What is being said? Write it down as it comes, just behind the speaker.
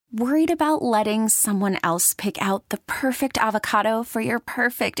Worried about letting someone else pick out the perfect avocado for your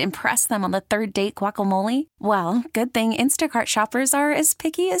perfect impress them on the third date guacamole? Well, good thing Instacart shoppers are as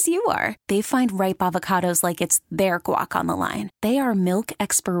picky as you are. They find ripe avocados like it's their guac on the line. They are milk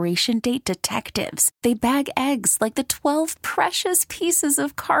expiration date detectives. They bag eggs like the 12 precious pieces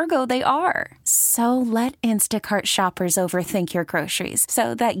of cargo they are. So let Instacart shoppers overthink your groceries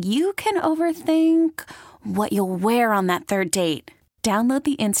so that you can overthink what you'll wear on that third date. Download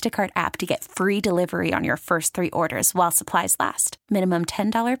the Instacart app to get free delivery on your first 3 orders while supplies last. Minimum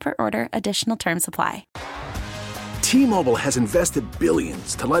 $10 per order. Additional terms apply. T-Mobile has invested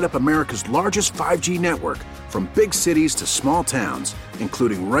billions to light up America's largest 5G network, from big cities to small towns,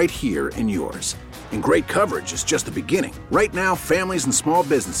 including right here in yours. And great coverage is just the beginning. Right now, families and small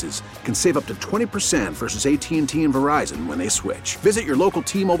businesses can save up to 20% versus AT&T and Verizon when they switch. Visit your local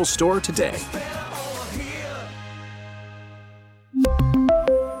T-Mobile store today.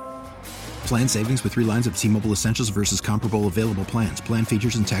 Plan savings with 3 lines of T-Mobile Essentials versus comparable available plans. Plan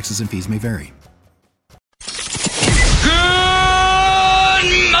features and taxes and fees may vary. Good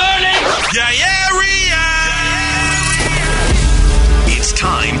morning! It's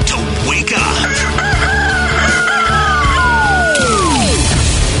time to wake up.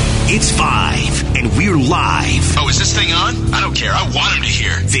 It's 5, and we're live. Oh, is this thing on? I don't care. I want him to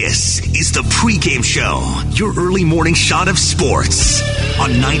hear. This is the pregame show, your early morning shot of sports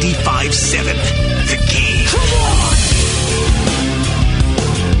on 95.7 The Game. Come on!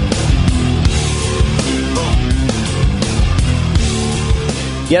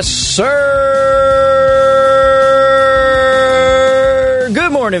 Yes, sir.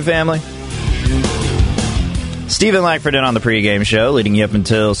 Good morning, family. Steven Langford in on the pregame show, leading you up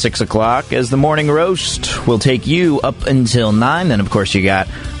until 6 o'clock as the morning roast will take you up until 9. Then, of course, you got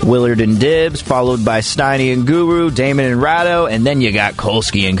Willard and Dibbs, followed by Steiny and Guru, Damon and Rado, and then you got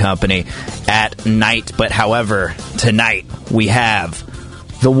Kolsky and company at night. But, however, tonight we have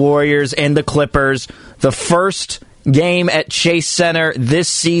the Warriors and the Clippers, the first game at Chase Center this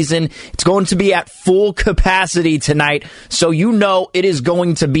season. It's going to be at full capacity tonight, so you know it is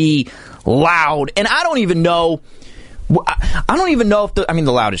going to be loud. And I don't even know if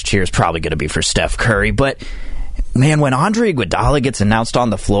the loudest cheer is probably going to be for Steph Curry, but man, when Andre Iguodala gets announced on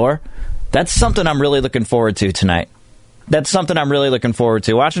the floor, that's something I'm really looking forward to tonight. That's something I'm really looking forward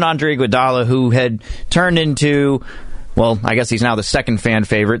to. Watching Andre Iguodala, who had turned into, well, I guess he's now the second fan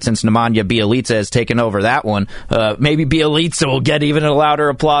favorite since Nemanja Bjelica has taken over that one. Maybe Bjelica will get even a louder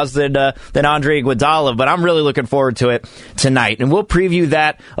applause than Andre Iguodala, but I'm really looking forward to it tonight. And we'll preview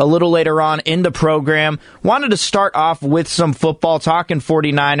that a little later on in the program. Wanted to start off with some football, talking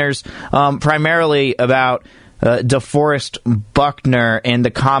 49ers, primarily about DeForest Buckner and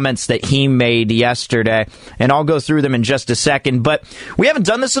the comments that he made yesterday. And I'll go through them in just a second. But we haven't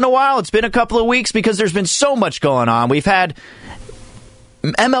done this in a while. It's been a couple of weeks because there's been so much going on. We've had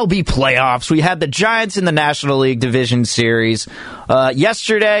MLB playoffs. We had the Giants in the National League Division Series.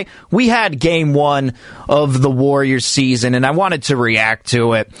 Yesterday, we had Game 1 of the Warriors season, and I wanted to react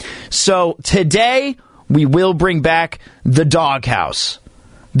to it. So today, we will bring back the Doghouse.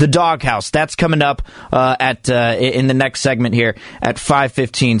 The Doghouse, that's coming up in the next segment here at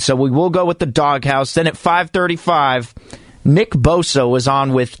 5:15. So we will go with the Doghouse. Then at 5:35, Nick Bosa was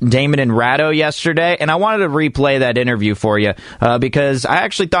on with Damon and Rado yesterday, and I wanted to replay that interview for you because I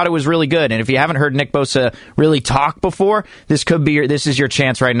actually thought it was really good. And if you haven't heard Nick Bosa really talk before, this is your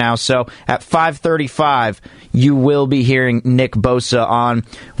chance right now. So at 5:35, you will be hearing Nick Bosa on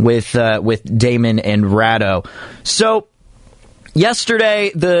with Damon and Rado. So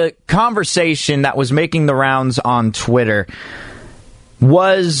yesterday, the conversation that was making the rounds on Twitter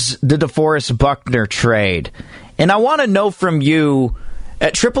was the DeForest Buckner trade. And I want to know from you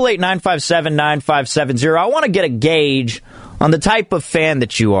at 888-957-9570, I want to get a gauge on the type of fan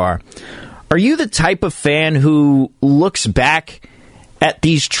that you are. Are you the type of fan who looks back at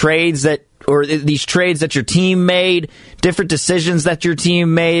these trades that your team made, different decisions that your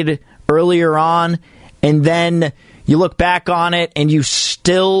team made earlier on, and then you look back on it and you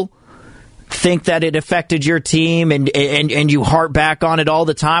still think that it affected your team and you harp back on it all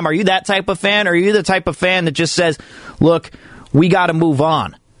the time? Are you that type of fan? Or are you the type of fan that just says, look, we got to move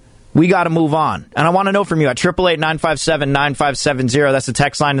on? We got to move on. And I want to know from you at 888-957-9570. That's the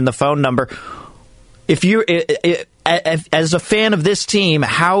text line and the phone number. If as a fan of this team,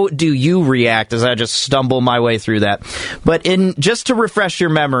 how do you react as I just stumble my way through that? But just to refresh your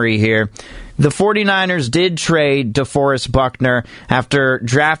memory here, the 49ers did trade DeForest Buckner after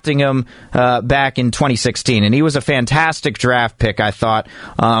drafting him back in 2016, and he was a fantastic draft pick, I thought.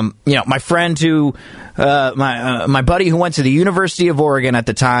 My friend my buddy who went to the University of Oregon at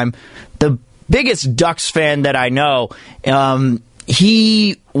the time, the biggest Ducks fan that I know,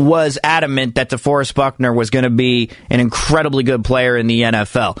 he was adamant that DeForest Buckner was going to be an incredibly good player in the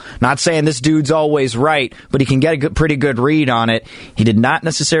NFL. Not saying this dude's always right, but he can get a pretty good read on it. He did not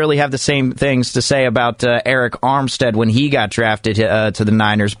necessarily have the same things to say about Eric Armstead when he got drafted to the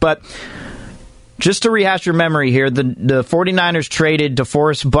Niners. But just to rehash your memory here, the 49ers traded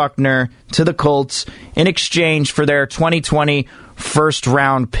DeForest Buckner to the Colts in exchange for their 2020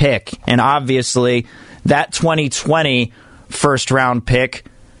 first-round pick. And obviously, that 2020 first-round pick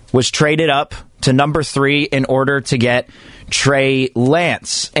was traded up to number 3 in order to get Trey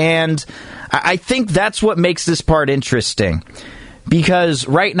Lance. And I think that's what makes this part interesting. Because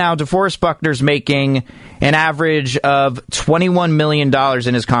right now, DeForest Buckner's making an average of $21 million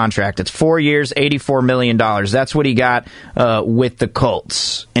in his contract. It's 4 years, $84 million. That's what he got with the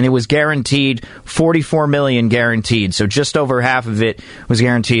Colts. And it was guaranteed, $44 million guaranteed. So just over half of it was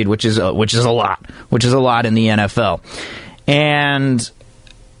guaranteed, which is a lot. Which is a lot in the NFL. And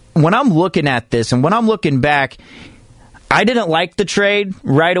when I'm looking at this and when I'm looking back, I didn't like the trade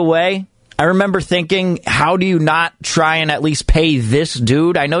right away. I remember thinking, how do you not try and at least pay this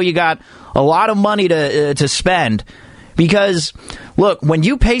dude? I know you got a lot of money to spend. Because, look, when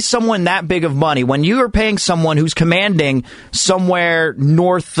you pay someone that big of money, when you are paying someone who's commanding somewhere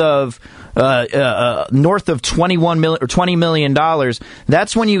north of $20 million,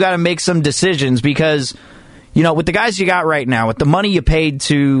 that's when you got to make some decisions. Because, with the guys you got right now, with the money you paid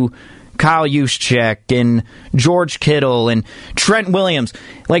to Kyle Juszczyk and George Kittle and Trent Williams,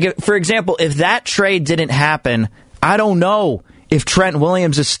 for example, if that trade didn't happen, I don't know if Trent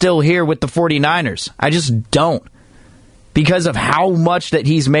Williams is still here with the 49ers. I just don't, because of how much that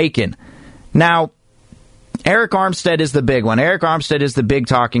he's making. Now, Eric Armstead is the big one. Eric Armstead is the big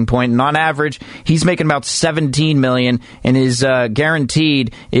talking point, and on average, he's making about $17 million, and his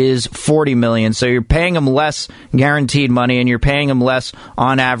guaranteed is $40 million. So you're paying him less guaranteed money, and you're paying him less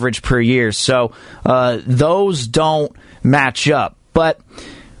on average per year. So those don't match up. But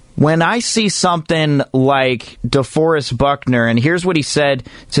when I see something like DeForest Buckner, and here's what he said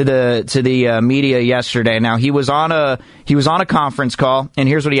to the media yesterday. Now, he was on a conference call, and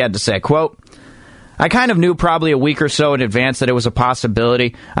here's what he had to say. Quote, I kind of knew probably a week or so in advance that it was a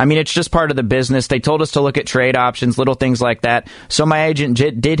possibility. I mean, it's just part of the business. They told us to look at trade options, little things like that. So my agent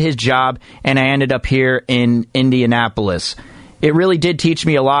did his job, and I ended up here in Indianapolis. It really did teach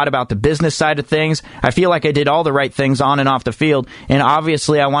me a lot about the business side of things. I feel like I did all the right things on and off the field, and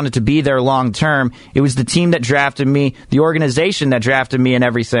obviously I wanted to be there long term. It was the team that drafted me, the organization that drafted me, and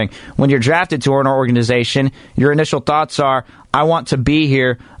everything. When you're drafted to an organization, your initial thoughts are, I want to be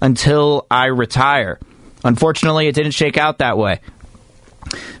here until I retire. Unfortunately, it didn't shake out that way.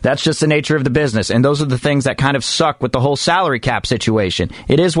 That's just the nature of the business, and those are the things that kind of suck with the whole salary cap situation.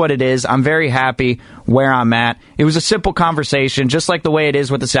 It is what it is. I'm very happy where I'm at. It was a simple conversation, just like the way it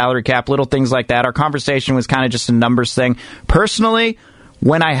is with the salary cap, little things like that. Our conversation was kind of just a numbers thing. Personally,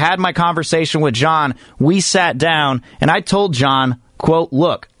 when I had my conversation with John, we sat down, and I told John, quote,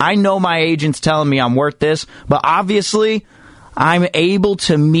 look, I know my agent's telling me I'm worth this, but obviously I'm able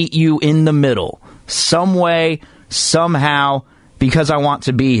to meet you in the middle, some way, somehow, because I want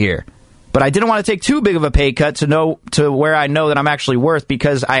to be here. But I didn't want to take too big of a pay cut to where I know that I'm actually worth,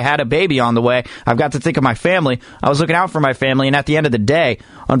 because I had a baby on the way. I've got to think of my family. I was looking out for my family, and at the end of the day,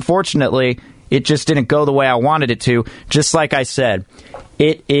 unfortunately, it just didn't go the way I wanted it to. Just like I said,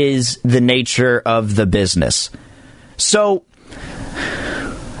 it is the nature of the business. So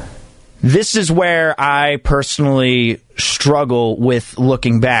this is where I personally struggle with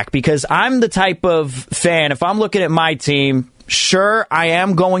looking back, because I'm the type of fan, if I'm looking at my team, sure, I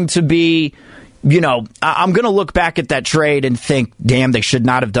am going to be, I'm going to look back at that trade and think, damn, they should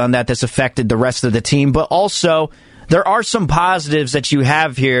not have done that. This affected the rest of the team. But also, there are some positives that you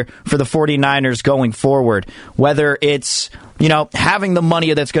have here for the 49ers going forward, whether it's, having the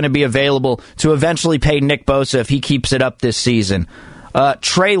money that's going to be available to eventually pay Nick Bosa if he keeps it up this season.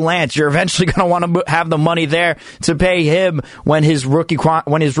 Trey Lance, you're eventually going to want to have the money there to pay him when his rookie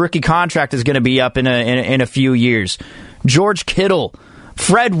contract is going to be up in a few years. George Kittle,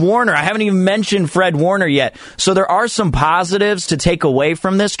 Fred Warner. I haven't even mentioned Fred Warner yet. So there are some positives to take away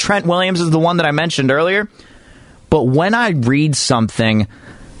from this. Trent Williams is the one that I mentioned earlier. But when I read something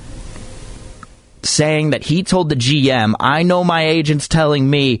saying that he told the GM, I know my agent's telling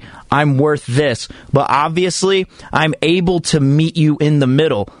me I'm worth this, but obviously I'm able to meet you in the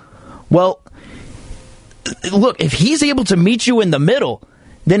middle. Well, look, if he's able to meet you in the middle,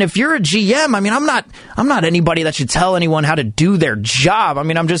 then if you're a GM, I mean, I'm not anybody that should tell anyone how to do their job. I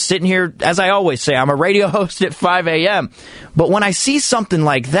mean, I'm just sitting here, as I always say, I'm a radio host at 5 a.m. But when I see something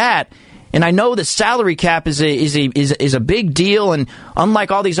like that, and I know the salary cap is a big deal, and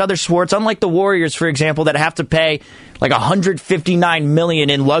unlike all these other sports, unlike the Warriors, for example, that have to pay like $159 million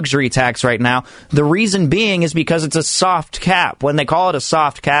in luxury tax right now, the reason being is because it's a soft cap. When they call it a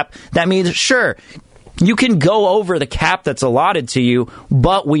soft cap, that means, sure, you can go over the cap that's allotted to you,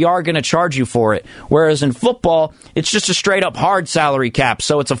 but we are going to charge you for it. Whereas in football, it's just a straight-up hard salary cap,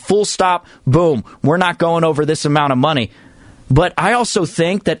 so it's a full stop, boom, we're not going over this amount of money. But I also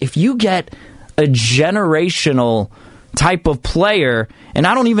think that if you get a generational type of player, and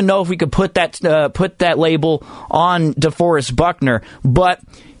I don't even know if we could put that label on DeForest Buckner, but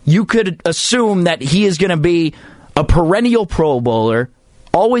you could assume that he is going to be a perennial Pro Bowler,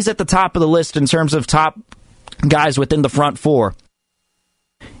 always at the top of the list in terms of top guys within the front four.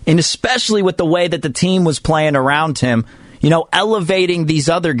 And especially with the way that the team was playing around him, elevating these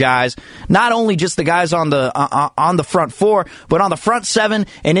other guys, not only just the guys on the front four, but on the front seven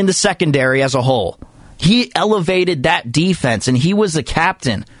and in the secondary as a whole. He elevated that defense, and he was the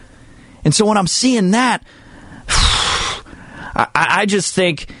captain. And so when I'm seeing that, I just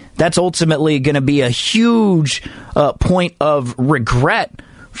think that's ultimately going to be a huge point of regret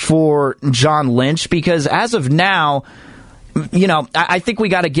for John Lynch, because as of now, I think we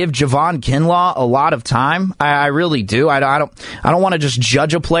got to give Javon Kinlaw a lot of time. I really do. I don't want to just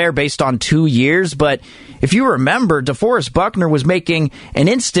judge a player based on 2 years, but if you remember, DeForest Buckner was making an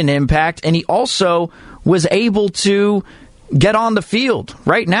instant impact, and he also was able to get on the field.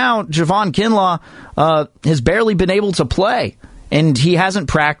 Right now, Javon Kinlaw has barely been able to play, and he hasn't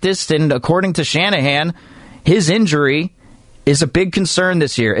practiced, and according to Shanahan, his injury is a big concern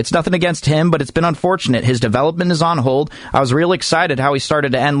this year. It's nothing against him, but it's been unfortunate. His development is on hold. I was real excited how he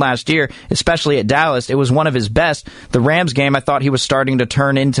started to end last year, especially at Dallas. It was one of his best. The Rams game, I thought he was starting to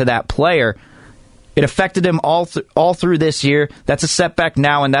turn into that player. It affected him all through this year. That's a setback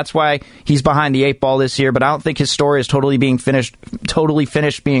now, and that's why he's behind the 8 ball this year. But I don't think his story is totally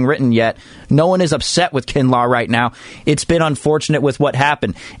finished being written yet. No one is upset with Kinlaw right now. It's been unfortunate with what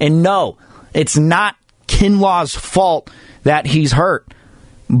happened. And no, it's not Kinlaw's fault that he's hurt.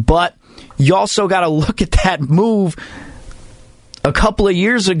 But you also got to look at that move a couple of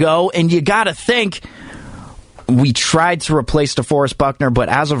years ago, and you got to think, we tried to replace DeForest Buckner, but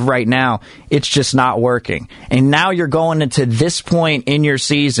as of right now, it's just not working. And now you're going into this point in your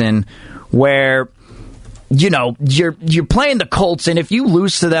season where, you're playing the Colts, and if you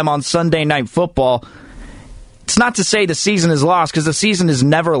lose to them on Sunday Night Football, it's not to say the season is lost, because the season is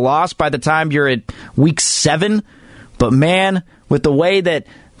never lost by the time you're at week 7. But man, with the way that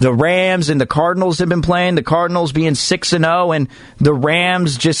the Rams and the Cardinals have been playing, the Cardinals being 6-0, and the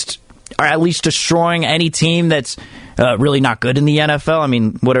Rams just are at least destroying any team that's really not good in the NFL. I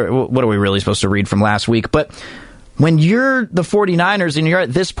mean, what are we really supposed to read from last week? But when you're the 49ers and you're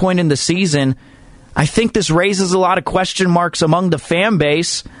at this point in the season, I think this raises a lot of question marks among the fan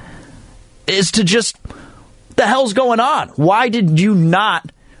base as to just what the hell's going on? Why did you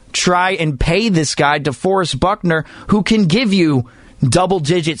not try and pay this guy, DeForest Buckner, who can give you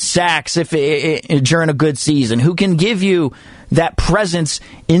double-digit sacks during a good season, who can give you that presence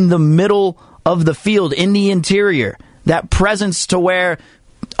in the middle of the field, in the interior, that presence to where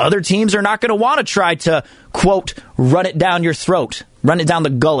other teams are not going to want to try to, quote, run it down your throat, run it down the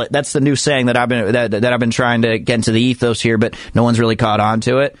gullet. That's the new saying that I've been trying to get into the ethos here, but no one's really caught on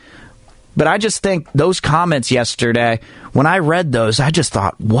to it. But I just think those comments yesterday, when I read those, I just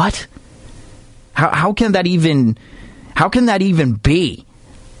thought, what? How can that even be?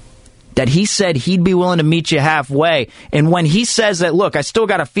 That he said he'd be willing to meet you halfway. And when he says that, look, I still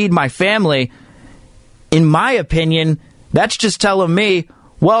got to feed my family, in my opinion, that's just telling me,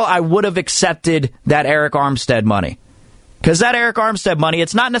 well, I would have accepted that Eric Armstead money. Because that Eric Armstead money,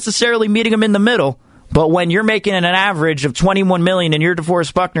 it's not necessarily meeting him in the middle. But when you're making an average of $21 million and you're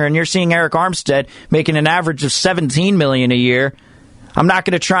DeForest Buckner and you're seeing Eric Armstead making an average of $17 million a year, I'm not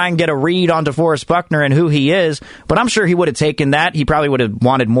going to try and get a read on DeForest Buckner and who he is, but I'm sure he would have taken that. He probably would have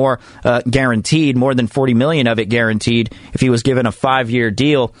wanted more guaranteed, more than $40 million of it guaranteed if he was given a 5-year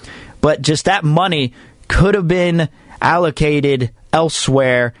deal. But just that money could have been allocated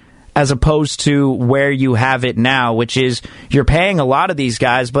elsewhere as opposed to where you have it now, which is you're paying a lot of these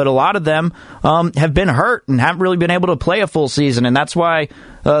guys, but a lot of them have been hurt and haven't really been able to play a full season. And that's why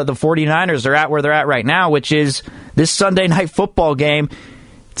the 49ers are at where they're at right now, which is this Sunday night football game.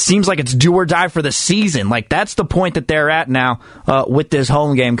 It seems like it's do or die for the season. Like, that's the point that they're at now with this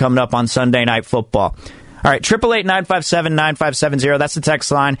home game coming up on Sunday night football. All right, 888-957-9570. That's the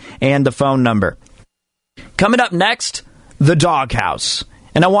text line and the phone number. Coming up next, the Doghouse.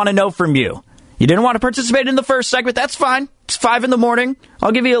 And I want to know from you. You didn't want to participate in the first segment. That's fine. It's 5 in the morning.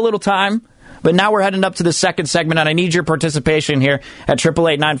 I'll give you a little time. But now we're heading up to the second segment, and I need your participation here at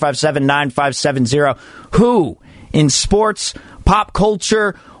 888-957-9570. Who in sports, pop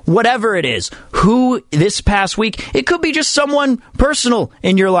culture, whatever it is, who this past week, it could be just someone personal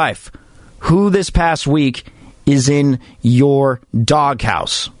in your life, who this past week is in your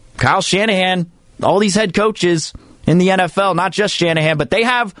doghouse. Kyle Shanahan, all these head coaches in the NFL, not just Shanahan, but they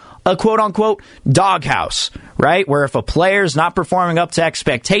have a quote-unquote doghouse, right? Where if a player's not performing up to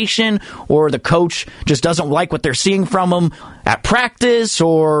expectation or the coach just doesn't like what they're seeing from them at practice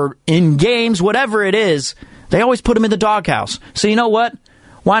or in games, whatever it is, they always put them in the doghouse. So you know what?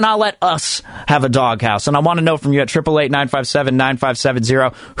 Why not let us have a doghouse? And I want to know from you at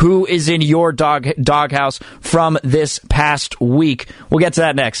 888-957-9570 who is in your doghouse from this past week. We'll get to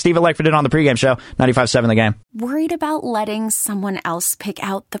that next. Steven Langford on the pregame show, 95.7 The Game. Worried about letting someone else pick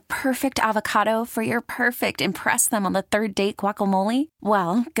out the perfect avocado for your perfect impress them on the third date guacamole?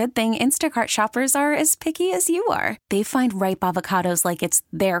 Well, good thing Instacart shoppers are as picky as you are. They find ripe avocados like it's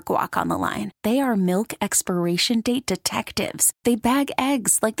their guac on the line. They are milk expiration date detectives. They bag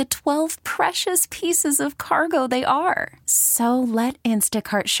eggs like the 12 precious pieces of cargo they are. So let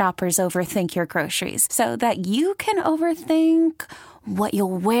Instacart shoppers overthink your groceries so that you can overthink what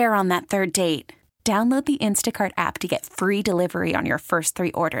you'll wear on that third date. Download the Instacart app to get free delivery on your first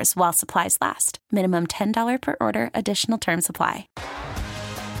 3 orders while supplies last. Minimum $10 per order. Additional terms apply.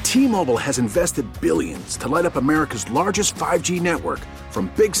 T-Mobile has invested billions to light up America's largest 5G network,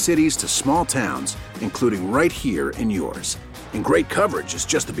 from big cities to small towns, including right here in yours. And great coverage is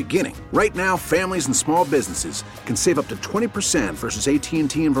just the beginning. Right now, families and small businesses can save up to 20% versus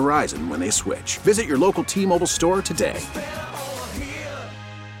AT&T and Verizon when they switch. Visit your local T-Mobile store today.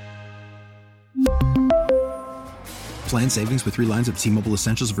 Plan savings with 3 lines of T-Mobile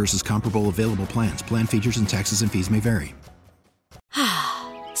Essentials versus comparable available plans. Plan features and taxes and fees may vary.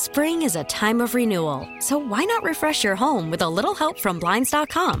 Spring is a time of renewal, so why not refresh your home with a little help from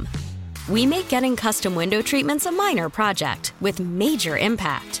Blinds.com? We make getting custom window treatments a minor project with major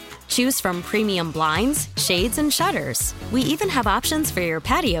impact. Choose from premium blinds, shades, and shutters. We even have options for your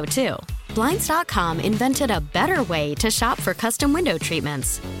patio, too. Blinds.com invented a better way to shop for custom window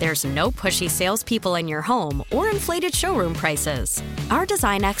treatments. There's no pushy salespeople in your home or inflated showroom prices. Our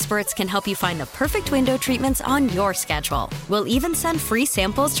design experts can help you find the perfect window treatments on your schedule. We'll even send free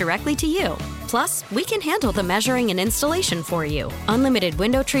samples directly to you. Plus, we can handle the measuring and installation for you. Unlimited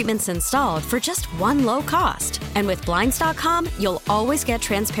window treatments installed for just one low cost. And with Blinds.com, you'll always get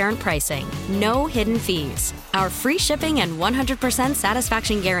transparent pricing. No hidden fees. Our free shipping and 100%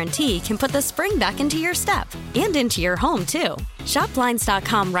 satisfaction guarantee can put the spring back into your step and into your home, too. Shop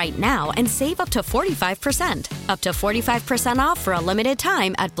Blinds.com right now and save up to 45%. Up to 45% off for a limited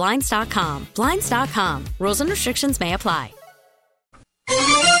time at Blinds.com. Blinds.com. Rules and restrictions may apply.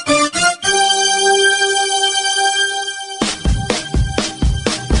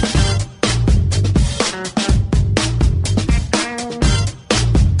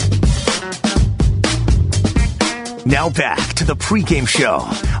 Now back to the pregame show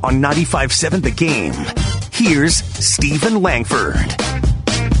on 95.7 The Game. Here's Steven Langford.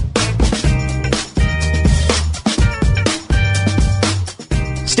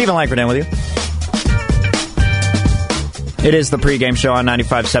 Steven Langford in with you. It is the pregame show on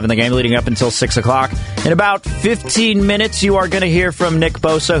 95.7 The Game, leading up until 6 o'clock. In about 15 minutes, you are going to hear from Nick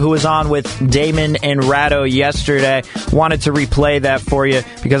Bosa, who was on with Damon and Ratto yesterday. Wanted to replay that for you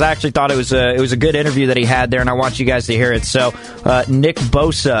because I actually thought it was a good interview that he had there, and I want you guys to hear it. So, Nick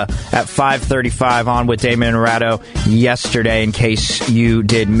Bosa at 5:35 on with Damon and Ratto yesterday, in case you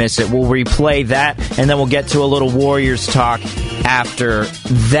did miss it. We'll replay that, and then we'll get to a little Warriors talk after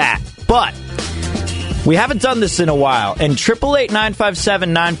that. But we haven't done this in a while, and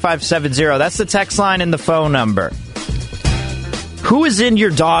 888-957-9570, that's the text line and the phone number. Who is in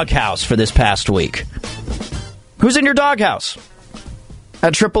your doghouse for this past week? Who's in your doghouse?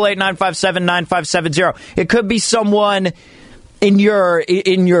 At 888-957-9570. It could be someone in your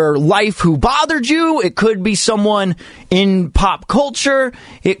life who bothered you. It could be someone in pop culture.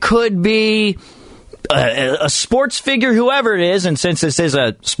 It could be a sports figure, whoever it is, and since this is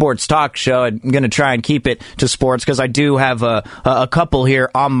a sports talk show, I'm going to try and keep it to sports because I do have a couple here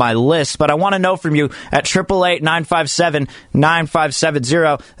on my list. But I want to know from you at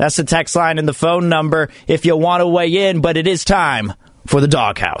 888-957-9570. That's the text line and the phone number if you want to weigh in. But it is time for the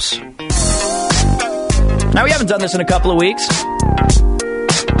Doghouse. Now, we haven't done this in a couple of weeks.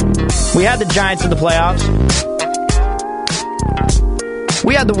 We had the Giants in the playoffs.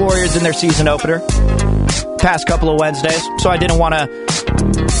 We had the Warriors in their season opener past couple of Wednesdays, so I didn't want to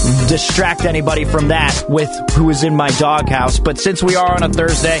distract anybody from that with who is in my doghouse. But since we are on a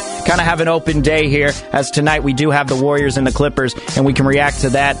Thursday, kind of have an open day here, as tonight we do have the Warriors and the Clippers, and we can react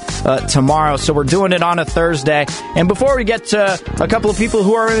to that tomorrow. So we're doing it on a Thursday. And before we get to a couple of people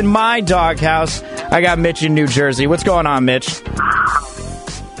who are in my doghouse, I got Mitch in New Jersey. What's going on, Mitch?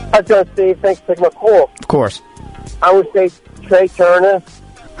 Hi, John, Steve. Thanks for taking my call. Of course. I would say Trey Turner.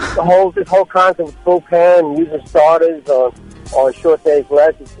 This whole concept with bullpen and using starters on short days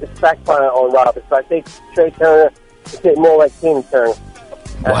less, it's backfiring on Roberts. So I think Trey Turner is getting more like Tina Turner.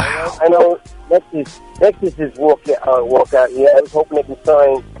 Wow. I know next is his walkout year. I was hoping they can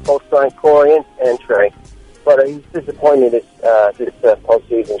both sign Corey and Trey. But he's disappointed this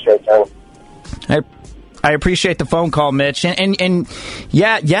postseason, Trey Turner. I appreciate the phone call, Mitch. And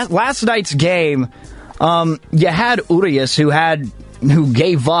yeah, last night's game, you had Urias who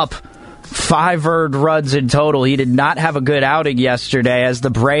gave up 5 earned runs in total. He did not have a good outing yesterday as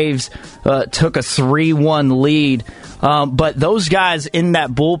the Braves took a 3-1 lead. But those guys in that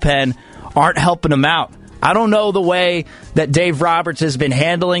bullpen aren't helping him out. I don't know the way that Dave Roberts has been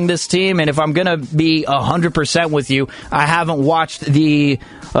handling this team, and if I'm going to be 100% with you, I haven't watched the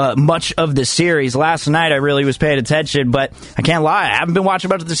much of the series. Last night I really was paying attention, but I can't lie, I haven't been watching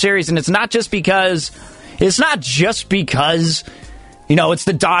much of the series, and it's not just because it's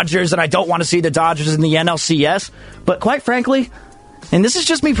the Dodgers and I don't want to see the Dodgers in the NLCS, but quite frankly, and this is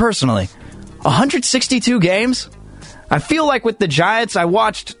just me personally, 162 games? I feel like with the Giants, I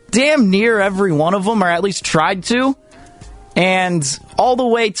watched damn near every one of them, or at least tried to, and all the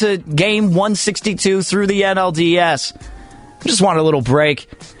way to game 162 through the NLDS. I just want a little break,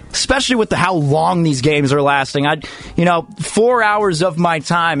 especially with how long these games are lasting. 4 hours of my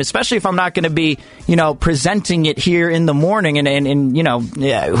time, especially if I'm not going to be, presenting it here in the morning, and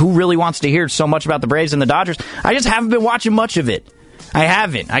who really wants to hear so much about the Braves and the Dodgers? I just haven't been watching much of it. I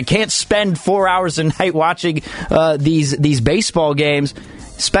haven't. I can't spend 4 hours a night watching these baseball games,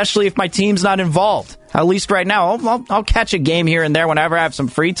 especially if my team's not involved. At least right now, I'll catch a game here and there whenever I have some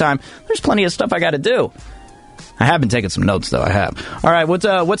free time. There's plenty of stuff I got to do. I have been taking some notes, though. I have. All right,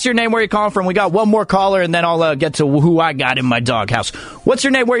 what's your name? Where you calling from? We got one more caller, and then I'll get to who I got in my doghouse. What's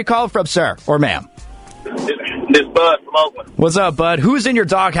your name? Where you calling from, sir or ma'am? This Bud from Oakland. What's up, Bud? Who's in your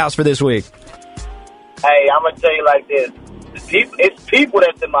doghouse for this week? Hey, I'm going to tell you like this. It's people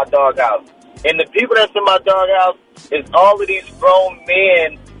that's in my doghouse. And the people that's in my doghouse is all of these grown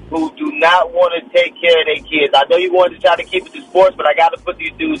men who do not want to take care of their kids. I know you wanted to try to keep it to sports, but I got to put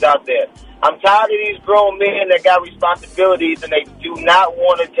these dudes out there. I'm tired of these grown men that got responsibilities and they do not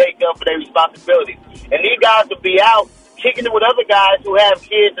want to take up for their responsibilities. And these guys will be out kicking it with other guys who have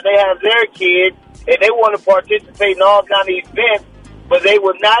kids and they have their kids and they want to participate in all kinds of events, but they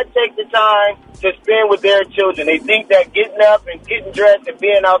will not take the time to spend with their children. They think that getting up and getting dressed and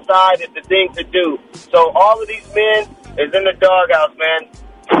being outside is the thing to do. So all of these men is in the doghouse, man.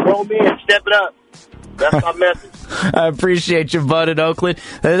 Grown men, step it up. That's my message. I appreciate you, Bud, in Oakland.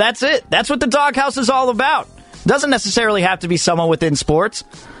 That's it. That's what the doghouse is all about. Doesn't necessarily have to be someone within sports.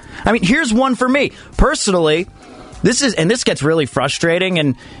 I mean, here's one for me. Personally, this gets really frustrating,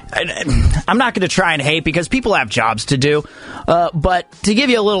 and I'm not going to try and hate because people have jobs to do. But to give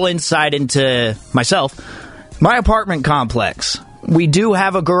you a little insight into myself, my apartment complex, we do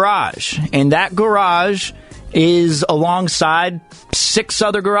have a garage, and that garage is alongside 6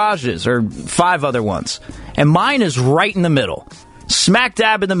 other garages or 5 other ones. And mine is right in the middle. Smack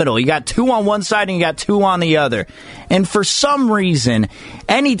dab in the middle. You got 2 on one side and you got 2 on the other. And for some reason,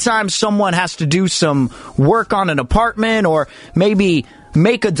 anytime someone has to do some work on an apartment or maybe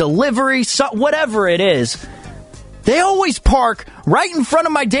make a delivery, whatever it is, they always park right in front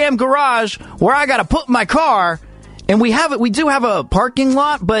of my damn garage where I got to put my car. And we do have a parking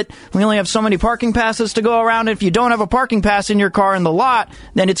lot, but we only have so many parking passes to go around. If you don't have a parking pass in your car in the lot,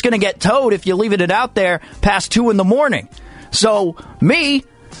 then it's going to get towed if you leave it out there past 2 in the morning. So,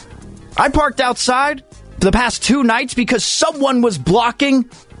 I parked outside the past 2 nights because someone was blocking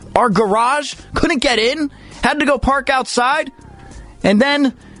our garage, couldn't get in, had to go park outside, and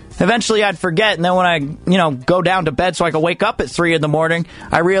then eventually I'd forget, and then when I, go down to bed so I could wake up at 3 in the morning,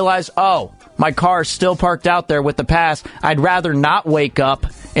 I realized, my car is still parked out there with the pass, I'd rather not wake up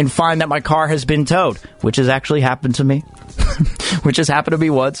and find that my car has been towed, which has actually happened to me. Which has happened to me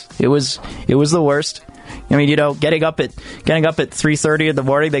once. It was the worst. I mean, getting up at 3:30 in the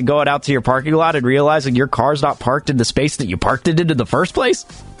morning, then going out to your parking lot and realizing your car's not parked in the space that you parked it in the first place.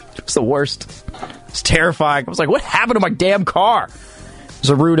 It was the worst. It's terrifying. I was like, what happened to my damn car?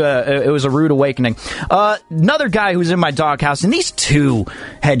 It was a rude awakening. Another guy who's in my doghouse, and these two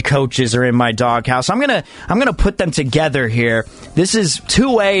head coaches are in my doghouse. I'm gonna put them together here. This is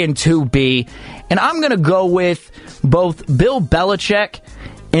 2A and 2B, and I'm gonna go with both Bill Belichick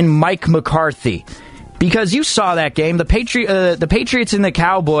and Mike McCarthy, because you saw that game. The Patriots and the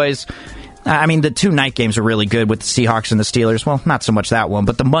Cowboys. I mean, the two night games are really good with the Seahawks and the Steelers. Well, not so much that one,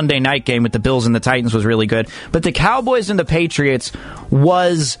 but the Monday night game with the Bills and the Titans was really good. But the Cowboys and the Patriots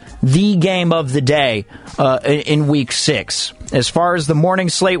was the game of the day in Week 6. As far as the morning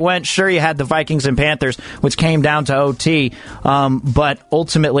slate went, sure, you had the Vikings and Panthers, which came down to OT. But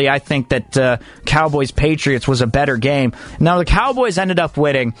ultimately, I think that Cowboys-Patriots was a better game. Now, the Cowboys ended up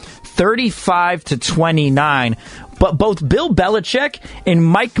winning 35-29. But both Bill Belichick and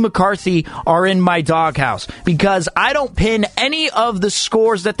Mike McCarthy are in my doghouse because I don't pin any of the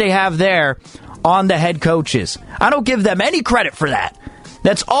scores that they have there on the head coaches. I don't give them any credit for that.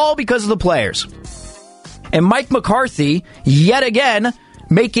 That's all because of the players. And Mike McCarthy, yet again,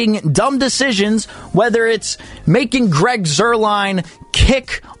 making dumb decisions, whether it's making Greg Zuerlein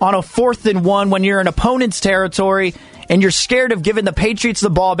kick on a 4th and 1 when you're in opponent's territory and you're scared of giving the Patriots the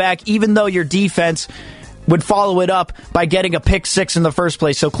ball back, even though your defense would follow it up by getting a pick 6 in the first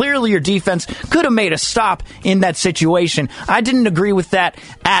place. So clearly your defense could have made a stop in that situation. I didn't agree with that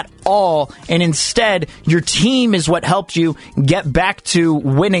at all. And instead, your team is what helped you get back to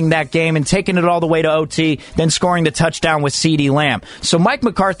winning that game and taking it all the way to OT, then scoring the touchdown with CeeDee Lamb. So Mike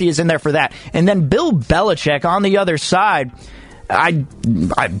McCarthy is in there for that. And then Bill Belichick on the other side, I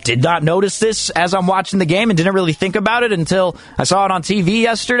did not notice this as I'm watching the game and didn't really think about it until I saw it on TV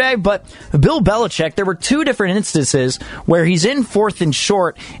yesterday. But Bill Belichick, there were two different instances where he's in 4th and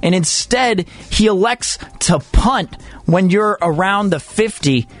short, and instead he elects to punt when you're around the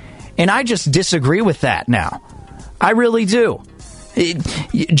 50. And I just disagree with that now. I really do.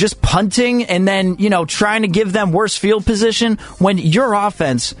 Just punting and then, trying to give them worse field position when your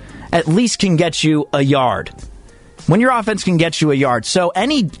offense at least can get you a yard. When your offense can get you a yard. So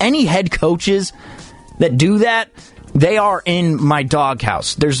any head coaches that do that, they are in my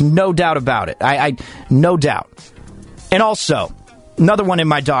doghouse. There's no doubt about it. I no doubt. And also, another one in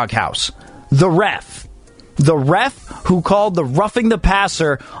my doghouse, the ref. The ref who called the roughing the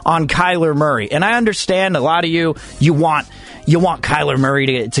passer on Kyler Murray. And I understand a lot of you want Kyler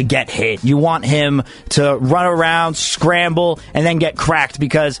Murray to get hit. You want him to run around, scramble, and then get cracked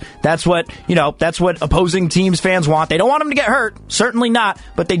because that's what opposing teams fans want. They don't want him to get hurt, certainly not,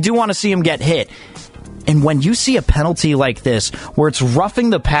 but they do want to see him get hit. And when you see a penalty like this where it's roughing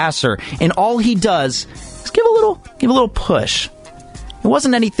the passer and all he does is give a little push. It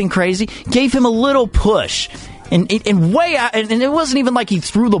wasn't anything crazy. Gave him a little push. And way out, and it wasn't even like he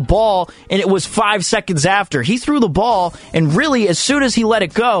threw the ball and it was 5 seconds after. He threw the ball, and really, as soon as he let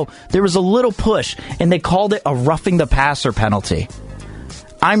it go, there was a little push, and they called it a roughing the passer penalty.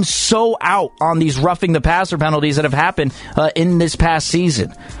 I'm so out on these roughing the passer penalties that have happened in this past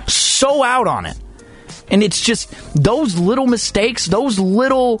season. So out on it. And it's just those little mistakes, those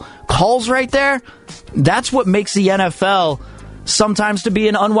little calls right there, that's what makes the NFL sometimes to be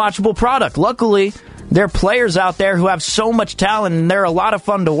an unwatchable product. Luckily, there are players out there who have so much talent, and they're a lot of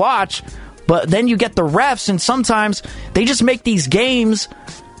fun to watch, but then you get the refs, and sometimes they just make these games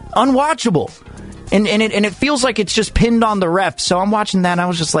unwatchable. And it feels like it's just pinned on the refs. So I'm watching that, and I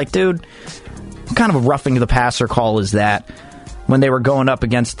was just like, dude, what kind of a roughing the passer call is that when they were going up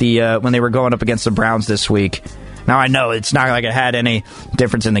against the Browns this week? Now, I know it's not like it had any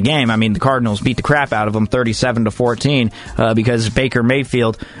difference in the game. I mean, the Cardinals beat the crap out of them 37-14 because Baker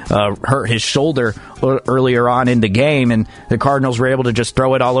Mayfield hurt his shoulder earlier on in the game, and the Cardinals were able to just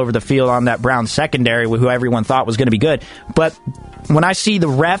throw it all over the field on that Browns secondary, who everyone thought was going to be good. But when I see the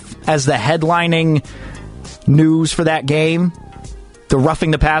ref as the headlining news for that game, the roughing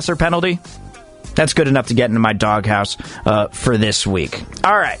the passer penalty, that's good enough to get into my doghouse for this week.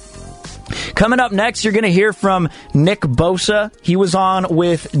 All right. Coming up next, you're going to hear from Nick Bosa. He was on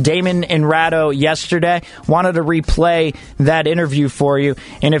with Damon and Ratto yesterday. Wanted to replay that interview for you.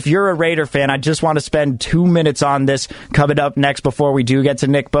 And if you're a Raider fan, I just want to spend 2 minutes on this coming up next before we do get to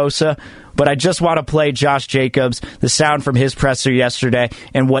Nick Bosa. But I just want to play Josh Jacobs, the sound from his presser yesterday,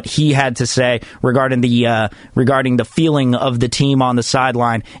 and what he had to say regarding the feeling of the team on the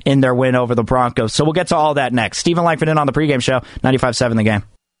sideline in their win over the Broncos. So we'll get to all that next. Steven Langford in on the pregame show, 95.7 The Game.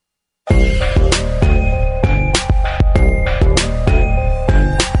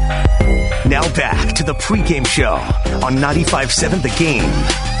 Now back to the pregame show on 95.7 The Game.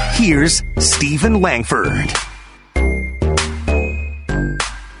 Here's Steven Langford.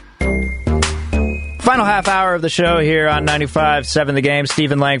 Final half hour of the show here on 95.7 The Game.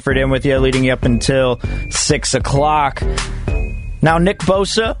 Steven Langford in with you, leading you up until 6 o'clock. Now, Nick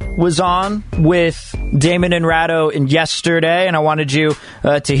Bosa was on with Damon and Ratto yesterday, and I wanted you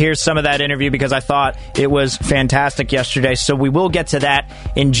to hear some of that interview because I thought it was fantastic yesterday, so we will get to that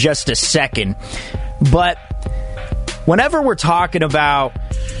in just a second. But whenever we're talking about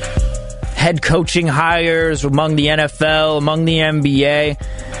head coaching hires among the NFL, among the NBA,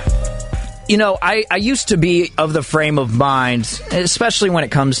 you know, I used to be of the frame of mind, especially when it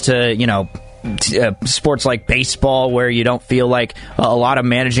comes to, sports like baseball, where you don't feel like a lot of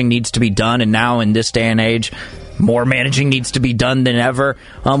managing needs to be done, and now in this day and age, more managing needs to be done than ever.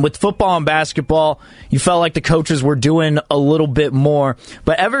 With football and basketball, you felt like the coaches were doing a little bit more.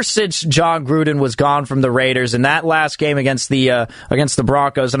 But ever since John Gruden was gone from the Raiders in that last game against the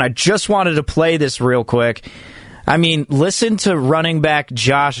Broncos, and I just wanted to play this real quick. I mean, listen to running back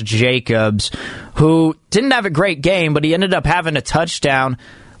Josh Jacobs, who didn't have a great game, but he ended up having a touchdown.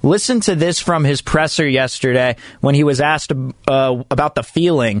 Listen to this from his presser yesterday when he was asked about the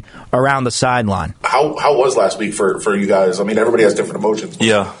feeling around the sideline. How was last week for you guys? I mean, everybody has different emotions.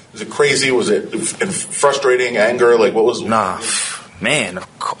 Yeah. Was it crazy? Was it frustrating, anger? Like, what was... Nah, man,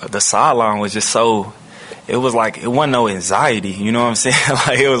 the sideline was just so... It was like, it wasn't no anxiety, you know what I'm saying?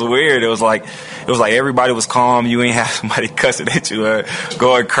 Like, it was weird. It was like everybody was calm. You ain't have somebody cussing at you or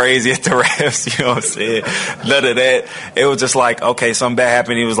going crazy at the refs, you know what I'm saying? None of that. It was just like, okay, something bad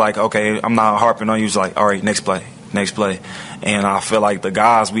happened. He was like, okay, I'm not harping on you. He was like, all right, next play. And I feel like the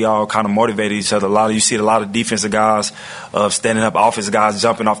guys, we all kind of motivated each other. You see a lot of defensive guys standing up, offensive guys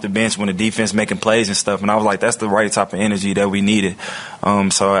jumping off the bench when the defense making plays and stuff. And I was like, that's the right type of energy that we needed.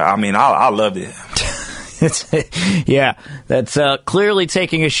 So, I mean, I loved it. Yeah, that's clearly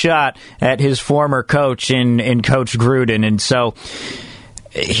taking a shot at his former coach in Coach Gruden. And so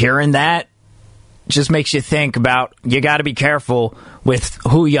hearing that just makes you think about, you got to be careful with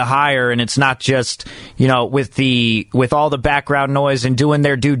who you hire, and it's not just, with all the background noise and doing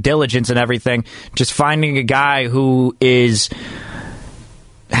their due diligence and everything, just finding a guy who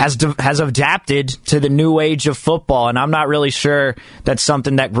has adapted to the new age of football, and I'm not really sure that's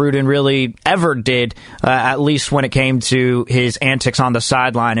something that Gruden really ever did, at least when it came to his antics on the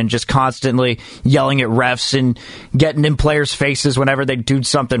sideline and just constantly yelling at refs and getting in players' faces whenever they do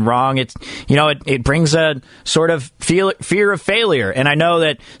something wrong. It brings a sort of fear of failure, and I know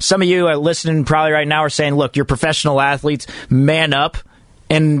that some of you listening probably right now are saying, look, you're professional athletes, man up,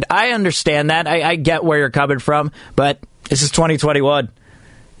 and I understand that. I get where you're coming from, but this is 2021.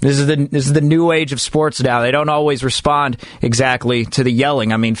 This is the new age of sports now. They don't always respond exactly to the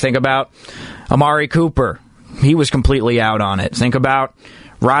yelling. I mean, think about Amari Cooper. He was completely out on it. Think about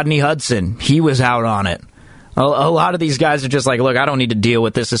Rodney Hudson. He was out on it. A lot of these guys are just like, look, I don't need to deal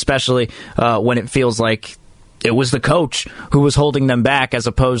with this, especially when it feels like it was the coach who was holding them back as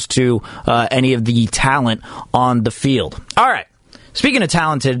opposed to any of the talent on the field. All right. Speaking of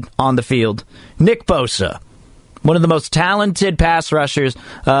talented on the field, Nick Bosa. One of the most talented pass rushers,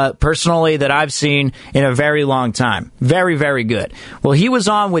 personally, that I've seen in a very long time. Very, very good. Well, he was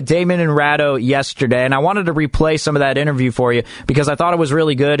on with Damon and Ratto yesterday, and I wanted to replay some of that interview for you because I thought it was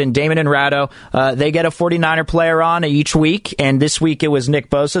really good. And Damon and Ratto, they get a 49er player on each week, and this week it was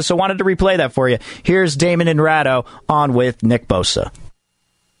Nick Bosa, so I wanted to replay that for you. Here's Damon and Ratto on with Nick Bosa.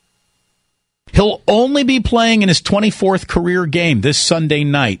 He'll only be playing in his 24th career game this Sunday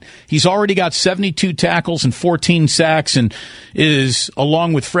night. He's already got 72 tackles and 14 sacks and is,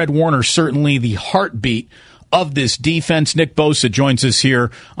 along with Fred Warner, certainly the heartbeat of this defense. Nick Bosa joins us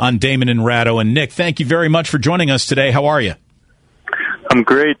here on Damon and Ratto. And Nick, thank you very much for joining us today. How are you? I'm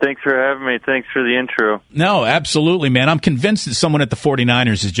great. Thanks for having me. Thanks for the intro. No, absolutely, man. I'm convinced that someone at the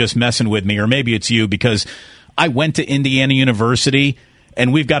 49ers is just messing with me, or maybe it's you, because I went to Indiana University,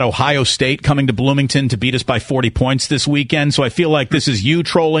 and we've got Ohio State coming to Bloomington to beat us by 40 points this weekend. So I feel like this is you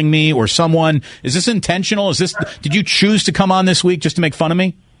trolling me or someone. Is this intentional? Did you choose to come on this week just to make fun of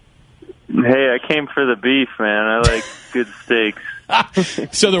me? Hey, I came for the beef, man. I like good steaks.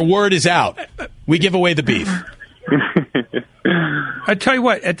 So the word is out. We give away the beef. I tell you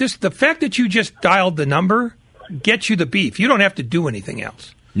what, the fact that you just dialed the number gets you the beef. You don't have to do anything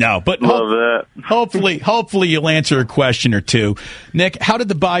else. No, but love that. Hopefully you'll answer a question or two. Nick, how did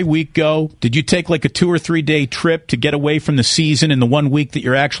the bye week go? Did you take like a 2 or 3 day trip to get away from the season in the 1 week that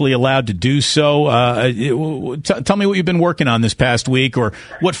you're actually allowed to do so? Tell me what you've been working on this past week, or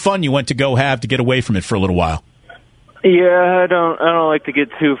what fun you went to go have to get away from it for a little while. Yeah, I don't like to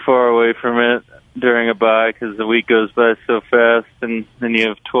get too far away from it during a bye because the week goes by so fast, and then you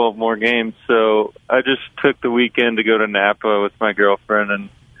have 12 more games. So I just took the weekend to go to Napa with my girlfriend, and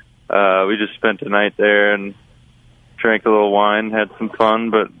we just spent the night there and drank a little wine, had some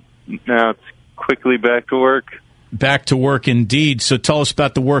fun, but now it's quickly back to work. Back to work indeed. So tell us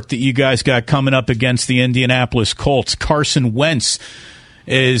about the work that you guys got coming up against the Indianapolis Colts. Carson Wentz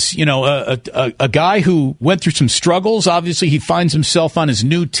is, a guy who went through some struggles. Obviously, he finds himself on his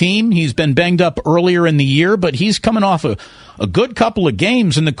new team. He's been banged up earlier in the year, but he's coming off a good couple of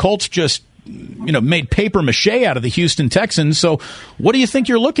games, and the Colts just made paper mache out of the Houston Texans. So what do you think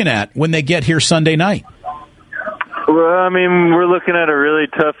you're looking at when they get here Sunday night? Well, I mean, we're looking at a really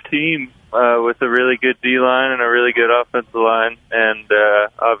tough team with a really good D-line and a really good offensive line. And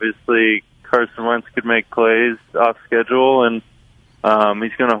obviously, Carson Wentz could make plays off schedule, and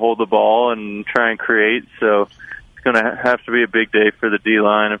he's going to hold the ball and try and create. So it's going to have to be a big day for the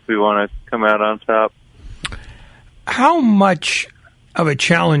D-line if we want to come out on top. How much of a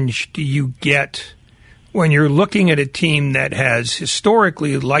challenge do you get when you're looking at a team that has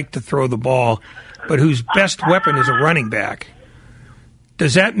historically liked to throw the ball, but whose best weapon is a running back?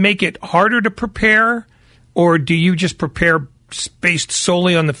 Does that make it harder to prepare, or do you just prepare based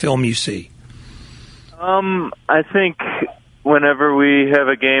solely on the film you see? I think whenever we have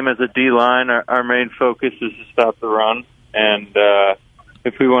a game as a D-line, our main focus is to stop the run. And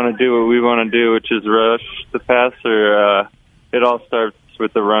if we want to do what we want to do, which is rush the passer, it all starts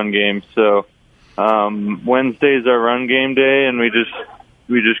with the run game. So Wednesday's our run game day, and we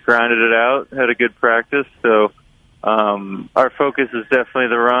just grinded it out, had a good practice. So our focus is definitely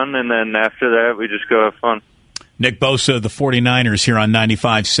the run, and then after that, we just go have fun. Nick Bosa, the 49ers here on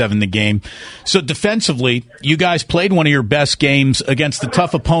 95.7 The Game. So defensively, you guys played one of your best games against the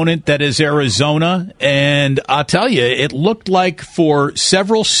tough opponent that is Arizona, and I'll tell you, it looked like for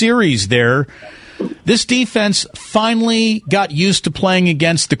several series there, this defense finally got used to playing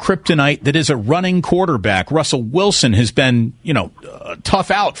against the kryptonite that is a running quarterback. Russell Wilson has been,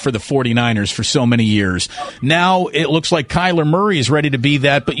 tough out for the 49ers for so many years. Now it looks like Kyler Murray is ready to be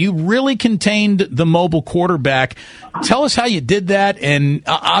that, but you really contained the mobile quarterback. Tell us how you did that, and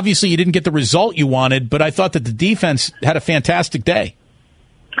obviously you didn't get the result you wanted, but I thought that the defense had a fantastic day.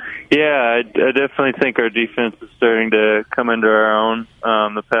 Yeah, I definitely think our defense is starting to come into our own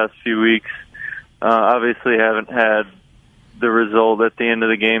the past few weeks. Obviously haven't had the result at the end of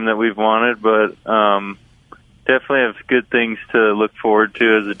the game that we've wanted, but definitely have good things to look forward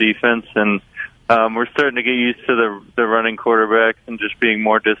to as a defense. And we're starting to get used to the running quarterbacks and just being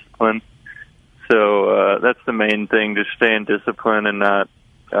more disciplined. So that's the main thing, just staying disciplined and not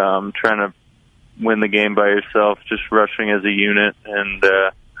trying to win the game by yourself, just rushing as a unit. And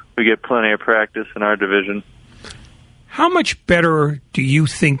we get plenty of practice in our division. How much better do you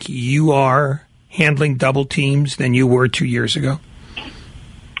think you are handling double teams than you were 2 years ago?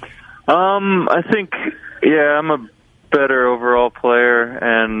 I think, I'm a better overall player,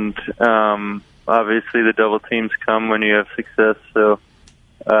 and obviously the double teams come when you have success. So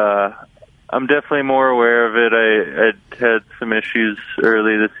I'm definitely more aware of it. I had some issues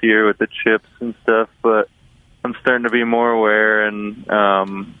early this year with the chips and stuff, but I'm starting to be more aware, and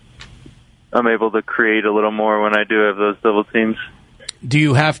I'm able to create a little more when I do have those double teams. Do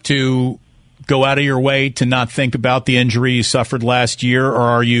you have to go out of your way to not think about the injury you suffered last year, or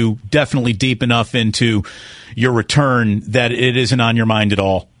are you definitely deep enough into your return that it isn't on your mind at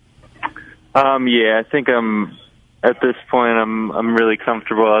all? I think at this point I'm really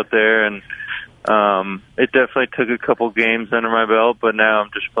comfortable out there, and it definitely took a couple games under my belt, but now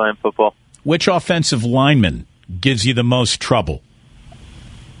I'm just playing football. Which offensive lineman gives you the most trouble?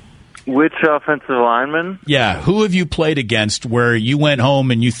 Which offensive lineman? Yeah, who have you played against where you went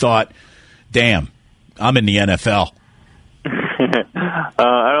home and you thought, damn, I'm in the NFL?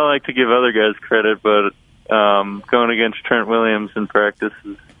 I don't like to give other guys credit, but going against Trent Williams in practice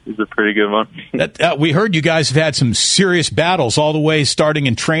is a pretty good one. We heard you guys have had some serious battles all the way starting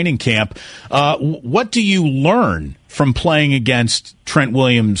in training camp. What do you learn from playing against Trent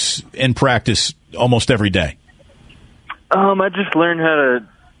Williams in practice almost every day? I just learned how to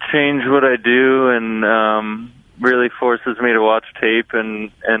change what I do and really forces me to watch tape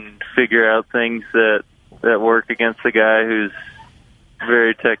and figure out things that work against a guy who's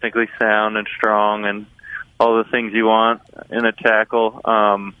very technically sound and strong and all the things you want in a tackle.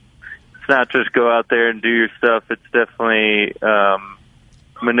 It's not just go out there and do your stuff. It's definitely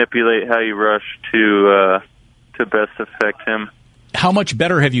manipulate how you rush to best affect him. How much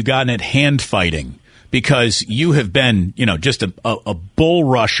better have you gotten at hand fighting? Because you have been, just a bull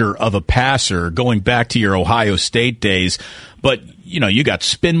rusher of a passer going back to your Ohio State days. But, you got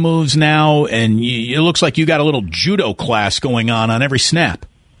spin moves now, and it looks like you got a little judo class going on every snap.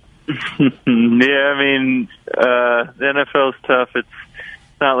 Yeah, I mean, the NFL's tough. It's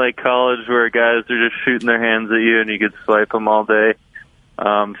not like college where guys are just shooting their hands at you and you could swipe them all day.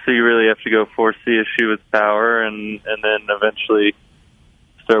 So you really have to go force the issue with power and then eventually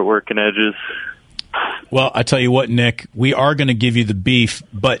start working edges. Well, I tell you what, Nick, we are going to give you the beef,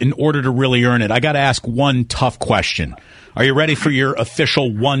 but in order to really earn it, I got to ask one tough question. Are you ready for your official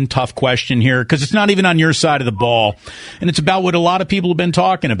one tough question here? Because it's not even on your side of the ball, and it's about what a lot of people have been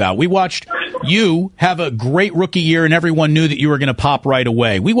talking about. We watched you have a great rookie year, and everyone knew that you were going to pop right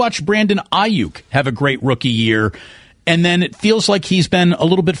away. We watched Brandon Ayuk have a great rookie year, and then it feels like he's been a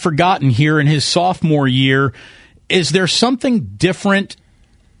little bit forgotten here in his sophomore year. Is there something different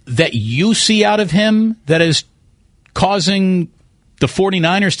that you see out of him that is causing the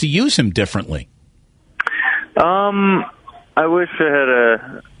 49ers to use him differently? I wish I had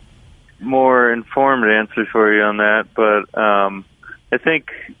a more informed answer for you on that, but I think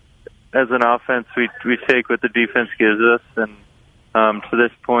as an offense, we take what the defense gives us, and to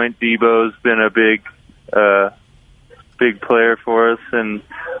this point, Debo's been a big player for us, and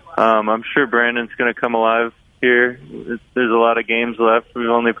I'm sure Brandon's going to come alive here. There's a lot of games left. We've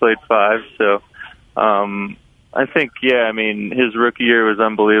only played 5, so I think, his rookie year was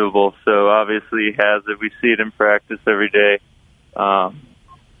unbelievable, so obviously he has it. We see it in practice every day. I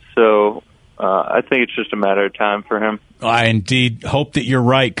think it's just a matter of time for him. I indeed hope that you're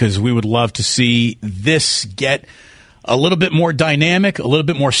right, because we would love to see this get a little bit more dynamic, a little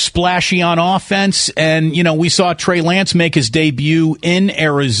bit more splashy on offense. And, we saw Trey Lance make his debut in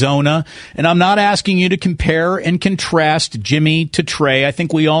Arizona. And I'm not asking you to compare and contrast Jimmy to Trey. I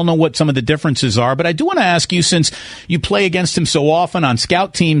think we all know what some of the differences are. But I do want to ask you, since you play against him so often on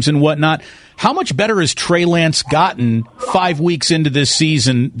scout teams and whatnot, how much better has Trey Lance gotten 5 weeks into this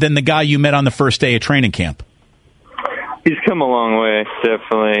season than the guy you met on the first day of training camp? He's come a long way,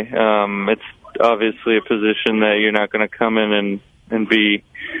 definitely. It's obviously a position that you're not going to come in and be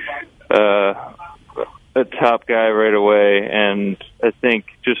a top guy right away. And I think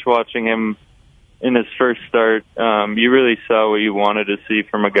just watching him in his first start, you really saw what you wanted to see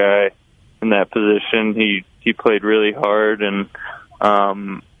from a guy in that position. He played really hard, and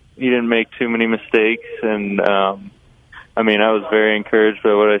he didn't make too many mistakes. And I was very encouraged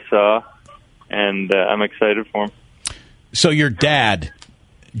by what I saw, and I'm excited for him. So your dad,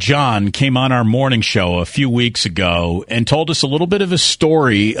 John, came on our morning show a few weeks ago and told us a little bit of a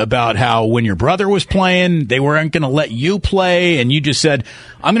story about how when your brother was playing, they weren't going to let you play, and you just said,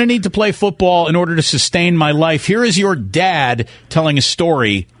 I'm going to need to play football in order to sustain my life. Here is your dad telling a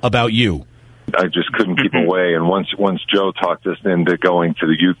story about you. I just couldn't keep away, and once Joe talked us into going to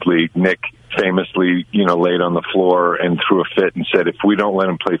the youth league, Nick famously, laid on the floor and threw a fit and said, if we don't let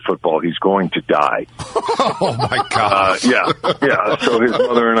him play football, he's going to die. Oh, my God. Yeah. So his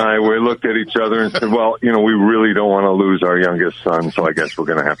mother and I, we looked at each other and said, well, we really don't want to lose our youngest son, so I guess we're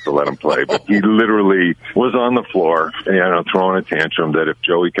going to have to let him play. But he literally was on the floor, throwing a tantrum that if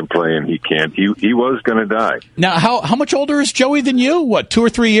Joey can play and he can't, he was going to die. Now, how much older is Joey than you? What, 2 or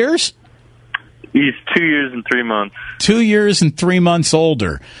 3 years? He's 2 years and 3 months. 2 years and 3 months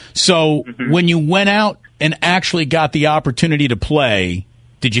older. So when you went out and actually got the opportunity to play,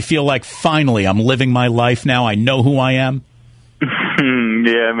 did you feel like, finally, I'm living my life now? I know who I am? Yeah,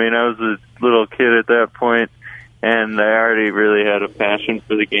 I was a little kid at that point, and I already really had a passion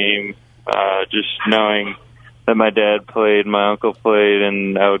for the game, just knowing that my dad played, my uncle played,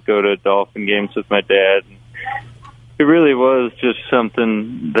 and I would go to Dolphin games with my dad. It really was just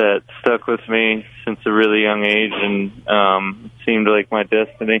something that stuck with me since a really young age, and it seemed like my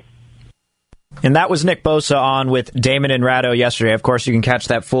destiny. And that was Nick Bosa on with Damon and Ratto yesterday. Of course, you can catch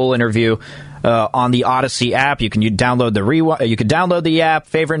that full interview on the Odyssey app. You can download the rewind. You can download the app,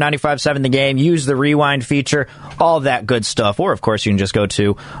 favorite 95.7 The Game, use the rewind feature, all of that good stuff. Or, of course, you can just go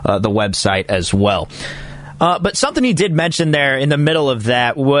to the website as well. But something he did mention there in the middle of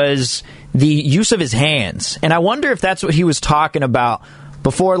that was the use of his hands. And I wonder if that's what he was talking about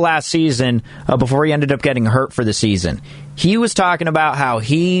before last season, before he ended up getting hurt for the season. he was talking about how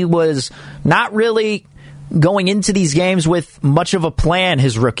he was not really going into these games with much of a plan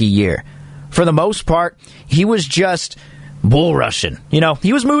his rookie year. For the most part, he was just bull rushing. You know,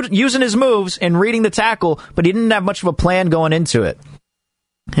 he was using his moves and reading the tackle, but he didn't have much of a plan going into it.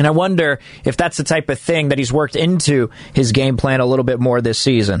 And I wonder if that's the type of thing that he's worked into his game plan a little bit more this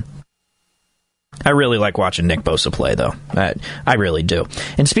season. I really like watching Nick Bosa play, though. I really do.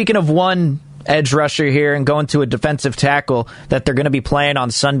 And speaking of one edge rusher here and going to a defensive tackle that they're going to be playing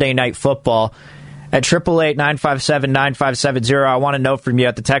on Sunday Night Football, at 888-957-9570, I want to know from you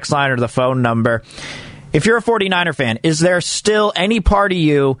at the text line or the phone number. If you're a 49er fan, is there still any part of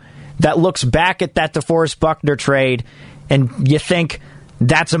you that looks back at that DeForest Buckner trade and you think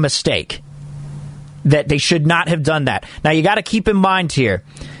that's a mistake? That they should not have done that? Now, you got to keep in mind here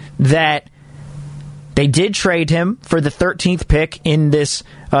that they did trade him for the 13th pick in this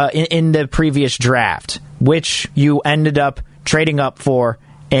in the previous draft, which you ended up trading up for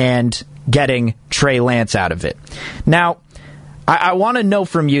and getting Trey Lance out of it. Now, I want to know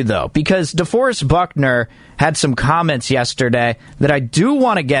from you, though, because DeForest Buckner had some comments yesterday that I do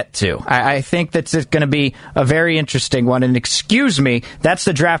want to get to. I think that's going to be a very interesting one. And excuse me, that's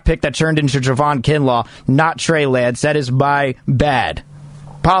the draft pick that turned into Javon Kinlaw, not Trey Lance. That is my bad.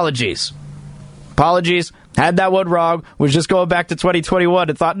 Apologies. Had that one wrong. Was just going back to 2021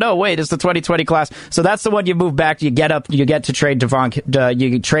 and thought, no, wait, it's the 2020 class. So that's the one you move back. You get up, you get to trade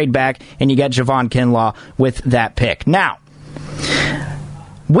you trade back, and you get Javon Kinlaw with that pick. Now,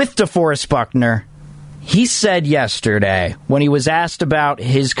 with DeForest Buckner, he said yesterday when he was asked about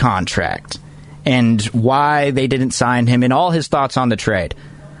his contract and why they didn't sign him and all his thoughts on the trade,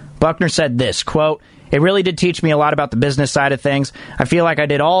 Buckner said this, quote, "It really did teach me a lot about the business side of things. I feel like I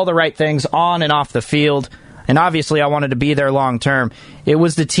did all the right things on and off the field. And obviously, I wanted to be there long term. It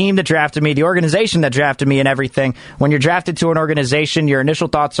was the team that drafted me, the organization that drafted me and everything. When you're drafted to an organization, your initial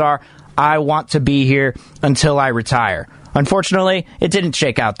thoughts are, I want to be here until I retire. Unfortunately, it didn't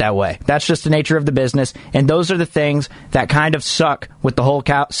shake out that way. That's just the nature of the business. And those are the things that kind of suck with the whole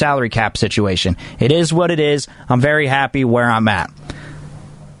salary cap situation. It is what it is. I'm very happy where I'm at."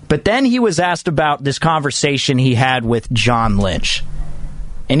 But then he was asked about this conversation he had with John Lynch.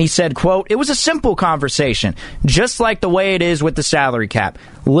 And he said, quote, "It was a simple conversation, just like the way it is with the salary cap.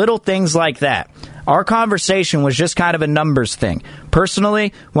 Little things like that. Our conversation was just kind of a numbers thing.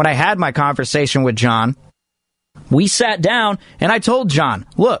 Personally, when I had my conversation with John, we sat down and I told John,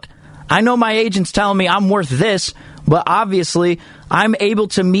 look, I know my agent's telling me I'm worth this, but obviously I'm able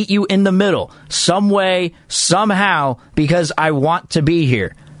to meet you in the middle, some way, somehow, because I want to be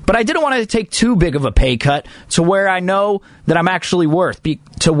here. But I didn't want to take too big of a pay cut to where I know that I'm actually worth,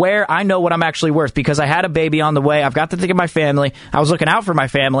 to where I know what I'm actually worth, because I had a baby on the way. I've got to think of my family. I was looking out for my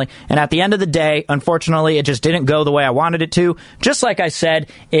family. And at the end of the day, unfortunately, it just didn't go the way I wanted it to. Just like I said,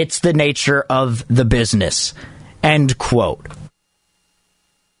 it's the nature of the business." End quote.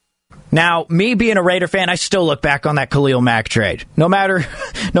 Now, me being a Raider fan, I still look back on that Khalil Mack trade. No matter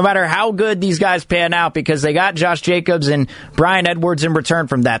how good these guys pan out, because they got Josh Jacobs and Bryan Edwards in return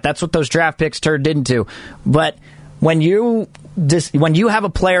from that. That's what those draft picks turned into. But when you have a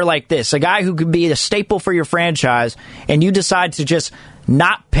player like this, a guy who could be a staple for your franchise, and you decide to just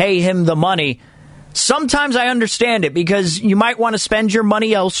not pay him the money, sometimes I understand it, because you might want to spend your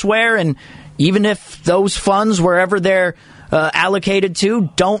money elsewhere, and even if those funds, wherever they're allocated to,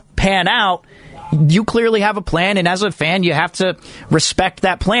 don't pan out, you clearly have a plan, and as a fan, you have to respect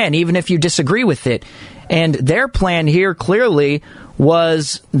that plan, even if you disagree with it. And their plan here clearly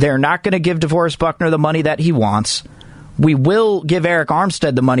was they're not going to give DeForest Buckner the money that he wants. We will give Eric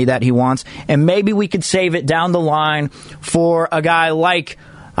Armstead the money that he wants, and maybe we could save it down the line for a guy like,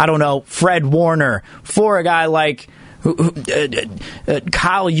 I don't know, Fred Warner, for a guy like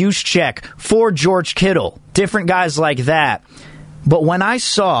Kyle Juszczyk, for George Kittle, different guys like that. But when I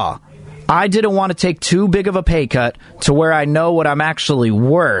didn't want to take too big of a pay cut to where I know what I'm actually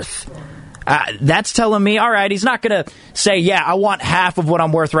worth. That's telling me, all right, he's not going to say, yeah, I want half of what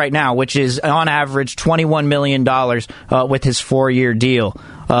I'm worth right now, which is on average $21 million with his 4-year deal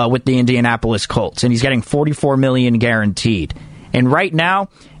with the Indianapolis Colts. And he's getting $44 million guaranteed. And right now,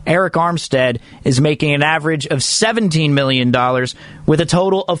 Eric Armstead is making an average of $17 million with a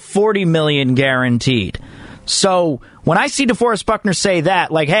total of $40 million guaranteed. So when I see DeForest Buckner say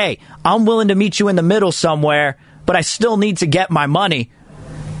that, like, hey, I'm willing to meet you in the middle somewhere, but I still need to get my money.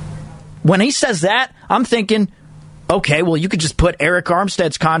 When he says that, I'm thinking, okay, well, you could just put Eric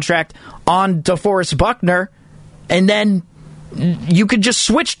Armstead's contract on DeForest Buckner, and then you could just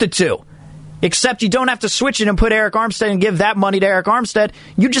switch the two. Except you don't have to switch it and put Eric Armstead and give that money to Eric Armstead.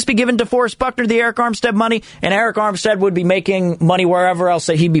 You'd just be giving DeForest Buckner the Eric Armstead money, and Eric Armstead would be making money wherever else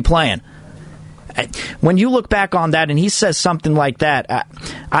that he'd be playing. When you look back on that and he says something like that,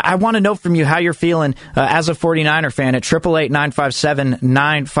 I want to know from you how you're feeling as a 49er fan at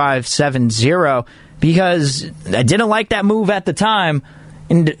 888-957-9570, because I didn't like that move at the time.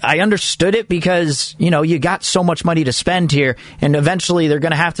 And I understood it because, you got so much money to spend here, and eventually they're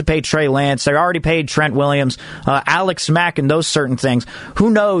going to have to pay Trey Lance. They already paid Trent Williams, Alex Mack, and those certain things. Who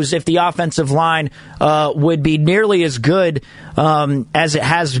knows if the offensive line would be nearly as good as it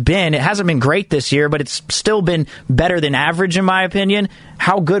has been. It hasn't been great this year, but it's still been better than average, in my opinion.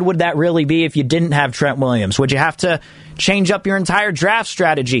 How good would that really be if you didn't have Trent Williams? Would you have to change up your entire draft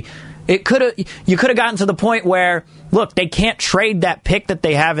strategy? You could have gotten to the point where, look, they can't trade that pick that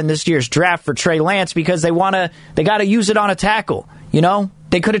they have in this year's draft for Trey Lance because they got to use it on a tackle.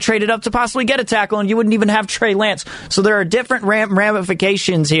 They could have traded up to possibly get a tackle, and you wouldn't even have Trey Lance. So there are different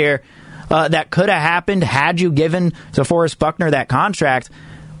ramifications here that could have happened had you given DeForest Buckner that contract.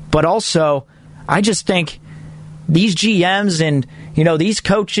 But also, I just think these GMs and these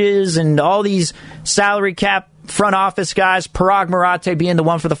coaches and all these salary cap front office guys, Parag Marathe being the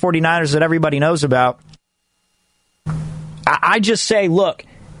one for the 49ers that everybody knows about, I just say, look,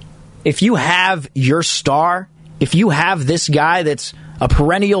 if you have your star, if you have this guy that's a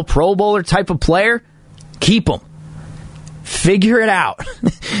perennial Pro Bowler type of player, keep him. Figure it out.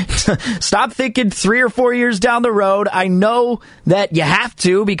 Stop thinking 3 or 4 years down the road. I know that you have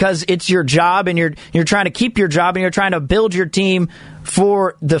to because it's your job and you're trying to keep your job and you're trying to build your team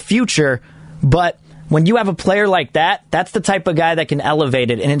for the future. But when you have a player like that, that's the type of guy that can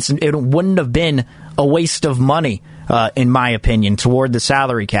elevate it, and it wouldn't have been a waste of money, in my opinion, toward the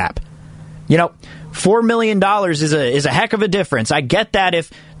salary cap. $4 million is a heck of a difference. I get that if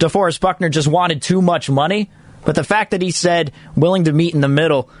DeForest Buckner just wanted too much money, but the fact that he said willing to meet in the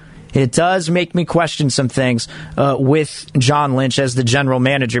middle, it does make me question some things with John Lynch as the general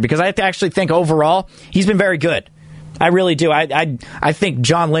manager, because I actually think overall he's been very good. I really do. I think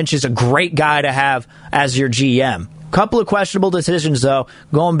John Lynch is a great guy to have as your GM. Couple of questionable decisions, though,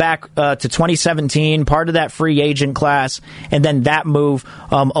 going back to 2017, part of that free agent class, and then that move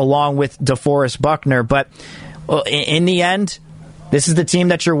along with DeForest Buckner. But in the end, this is the team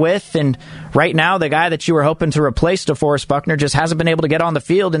that you're with, and right now the guy that you were hoping to replace DeForest Buckner just hasn't been able to get on the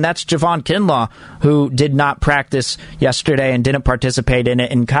field, and that's Javon Kinlaw, who did not practice yesterday and didn't participate in it.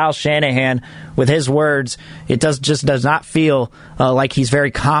 And Kyle Shanahan, with his words, it does not feel like he's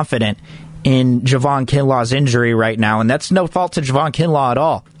very confident in Javon Kinlaw's injury right now, and that's no fault to Javon Kinlaw at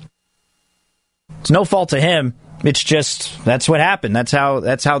all. It's no fault to him. It's just that's what happened. That's how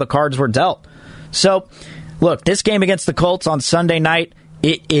the cards were dealt. So, look, this game against the Colts on Sunday night,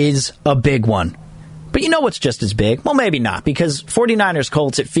 it is a big one. But you know what's just as big? Well, maybe not, because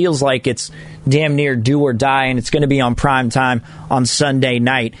 49ers-Colts, it feels like it's damn near do or die, and it's going to be on prime time on Sunday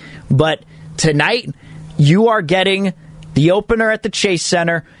night. But tonight, you are getting the opener at the Chase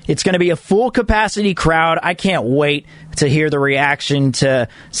Center. It's going to be a full-capacity crowd. I can't wait to hear the reaction to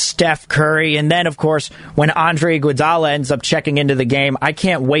Steph Curry. And then, of course, when Andre Iguodala ends up checking into the game, I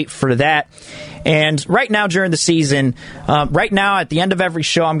can't wait for that. And right now during the season, right now at the end of every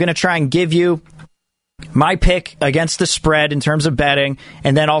show, I'm going to try and give you my pick against the spread in terms of betting,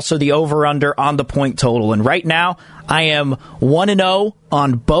 and then also the over-under on the point total. And right now, I am 1-0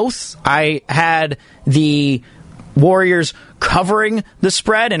 on both. I had the Warriors covering the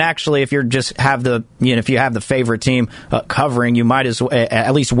spread, and actually, if you just have if you have the favorite team covering, you might as well,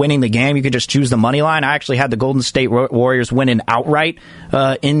 at least winning the game. You could just choose the money line. I actually had the Golden State Warriors winning outright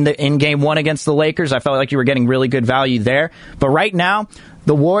in Game 1 against the Lakers. I felt like you were getting really good value there. But right now,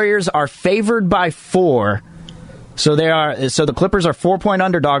 the Warriors are favored by 4, so the Clippers are 4-point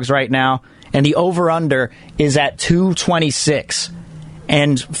underdogs right now, and the over/under is at 226.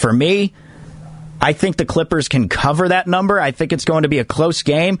 And for me, I think the Clippers can cover that number. I think it's going to be a close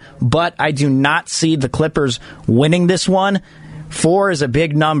game, but I do not see the Clippers winning this one. 4 is a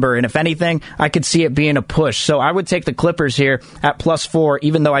big number, and if anything, I could see it being a push. So I would take the Clippers here at +4,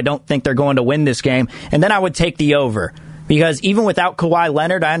 even though I don't think they're going to win this game. And then I would take the over, because even without Kawhi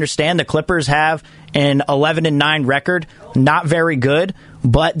Leonard, I understand the Clippers have an 11-9 record. Not very good,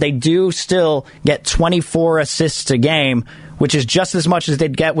 but they do still get 24 assists a game, which is just as much as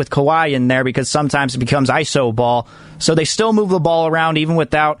they'd get with Kawhi in there, because sometimes it becomes iso ball. So they still move the ball around even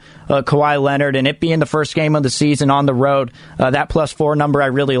without Kawhi Leonard, and it being the first game of the season on the road, that +4 number I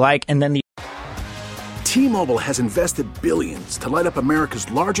really like. And then T-Mobile has invested billions to light up America's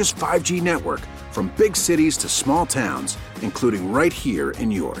largest 5G network, from big cities to small towns, including right here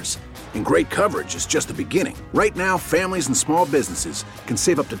in yours. And great coverage is just the beginning. Right now, families and small businesses can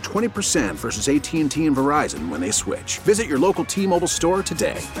save up to 20% versus AT&T and Verizon when they switch. Visit your local T-Mobile store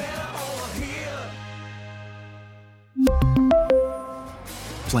today.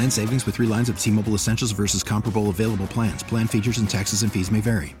 Plan savings with 3 lines of T-Mobile Essentials versus comparable available plans. Plan features and taxes and fees may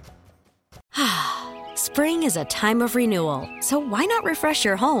vary. Spring is a time of renewal, so why not refresh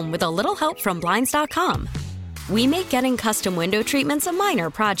your home with a little help from Blinds.com? We make getting custom window treatments a minor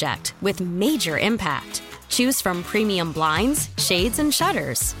project with major impact. Choose from premium blinds, shades, and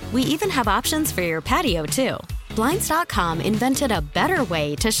shutters. We even have options for your patio, too. Blinds.com invented a better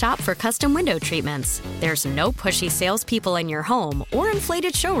way to shop for custom window treatments. There's no pushy salespeople in your home or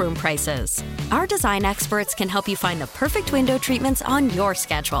inflated showroom prices. Our design experts can help you find the perfect window treatments on your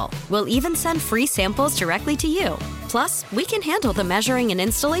schedule. We'll even send free samples directly to you. Plus, we can handle the measuring and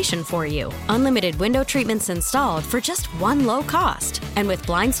installation for you. Unlimited window treatments installed for just one low cost. And with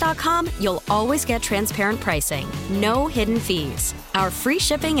Blinds.com, you'll always get transparent pricing. No hidden fees. Our free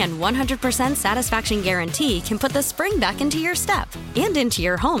shipping and 100% satisfaction guarantee can put the spring back into your step and into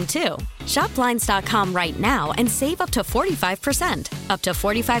your home, too. Shop Blinds.com right now and save up to 45%. Up to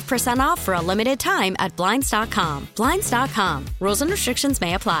 45% off for a limited time at Blinds.com. Blinds.com. Rules and restrictions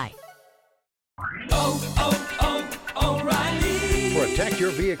may apply. Protect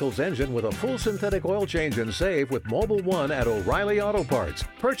your vehicle's engine with a full synthetic oil change and save with Mobil 1 at O'Reilly Auto Parts.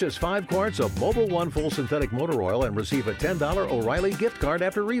 Purchase 5 quarts of Mobil 1 full synthetic motor oil and receive a $10 O'Reilly gift card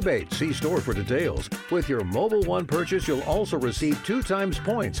after rebate. See store for details. With your Mobil 1 purchase, you'll also receive 2 times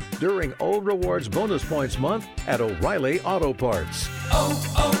points during Old Rewards Bonus Points Month at O'Reilly Auto Parts.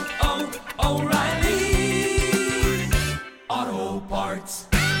 O'Reilly.